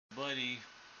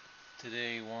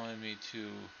today wanted me to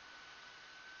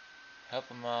help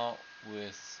him out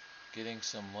with getting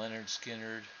some Leonard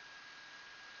Skinner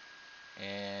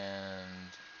and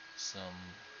some,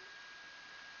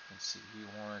 let's see, he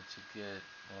wanted to get,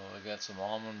 well, we got some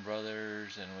Allman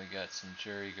Brothers and we got some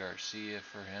Jerry Garcia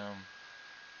for him,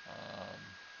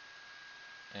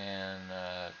 and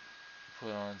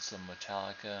put on some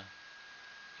Metallica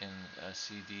in a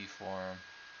CD for him.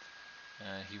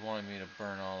 He wanted me to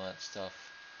burn all that stuff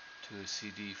to a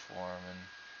CD for him,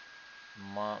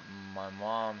 and my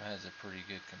mom has a pretty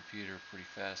good computer, pretty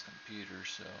fast computer,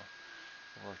 so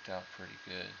it worked out pretty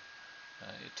good.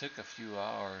 It took a few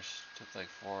hours, took like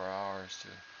 4 hours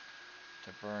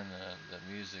to burn the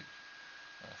music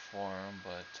for him,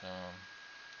 but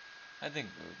I think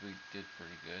we did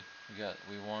pretty good.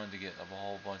 We wanted to get a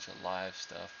whole bunch of live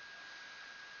stuff.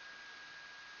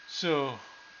 So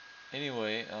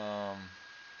anyway,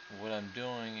 what I'm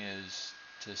doing is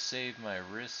to save my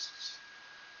wrists.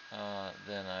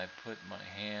 Then I put my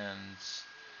hands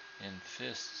in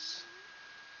fists,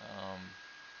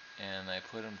 and I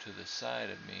put them to the side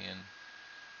of me. And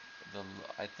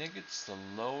I think it's the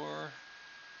lower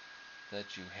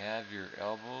that you have your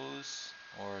elbows,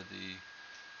 or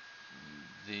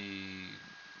the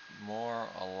more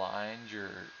aligned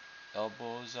your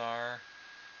elbows are,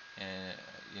 and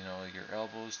your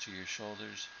elbows to your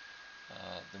shoulders,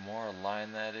 the more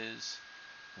aligned that is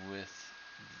with,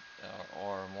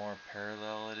 or more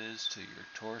parallel it is to your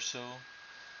torso,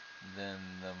 then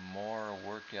the more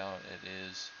workout it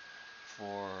is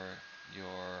for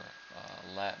your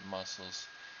lat muscles.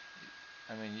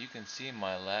 I mean, you can see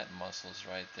my lat muscles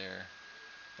right there.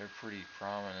 They're pretty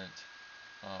prominent.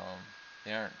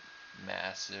 They aren't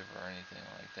massive or anything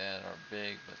like that, or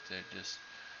big, but they're just,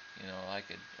 I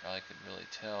could really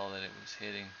tell that it was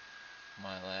hitting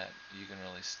my lat. You can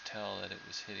really tell that it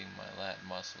was hitting my lat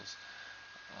muscles.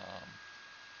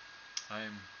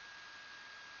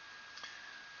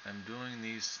 I'm doing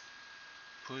these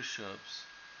push-ups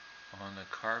on the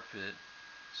carpet,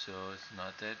 so it's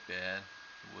not that bad.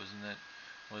 It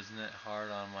wasn't that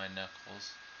hard on my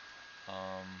knuckles.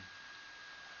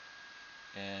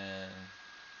 And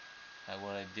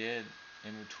what I did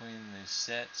in between the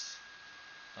sets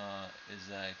is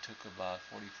that I took about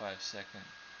 45-second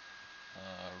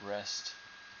rest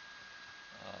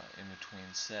in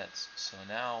between sets. So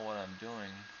now what I'm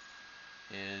doing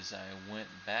is I went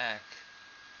back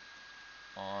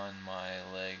on my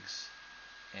legs,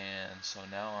 and so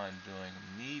now I'm doing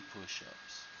knee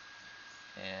push-ups,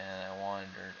 and I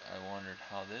wondered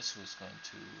how this was going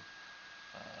to,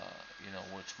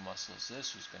 which muscles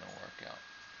this was going to work out.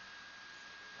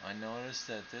 I noticed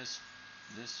that this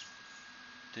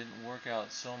didn't work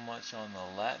out so much on the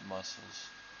lat muscles,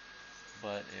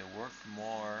 but it worked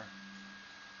more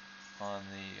on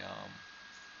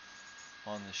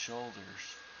the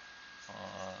shoulders,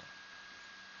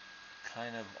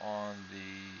 kind of on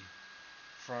the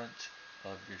front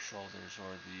of your shoulders,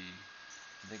 or I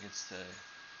think it's the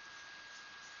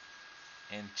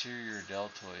anterior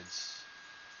deltoids,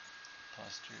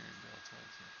 posterior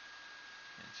deltoids,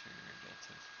 anterior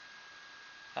deltoids.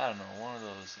 I don't know, one of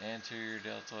those, anterior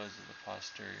deltoids or the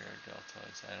posterior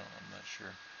deltoids. I'm not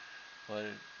sure.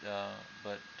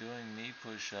 But doing knee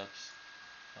push-ups,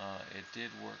 it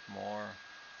did work more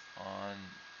on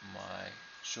my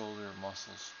shoulder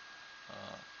muscles,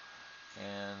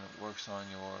 and works on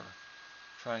your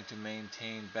trying to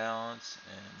maintain balance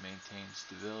and maintain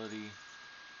stability.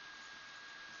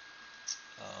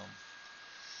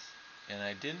 And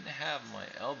I didn't have my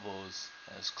elbows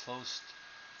as close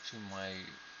to my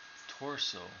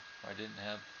torso. I didn't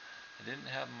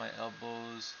have my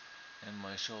elbows and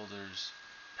my shoulders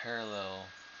parallel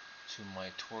to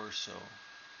my torso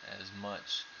as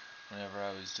much whenever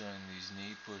I was doing these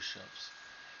knee push-ups.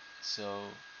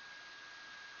 So,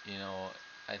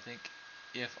 I think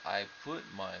if I put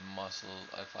my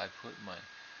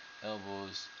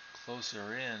elbows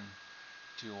closer in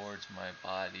towards my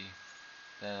body,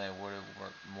 then I would have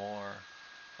worked more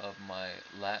of my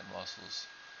lat muscles,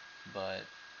 but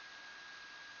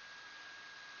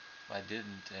I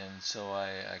didn't, and so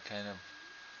I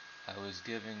was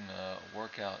giving a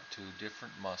workout to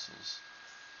different muscles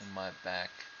in my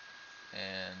back,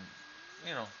 and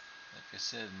like I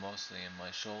said, mostly in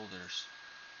my shoulders,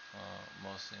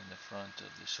 mostly in the front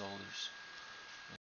of the shoulders.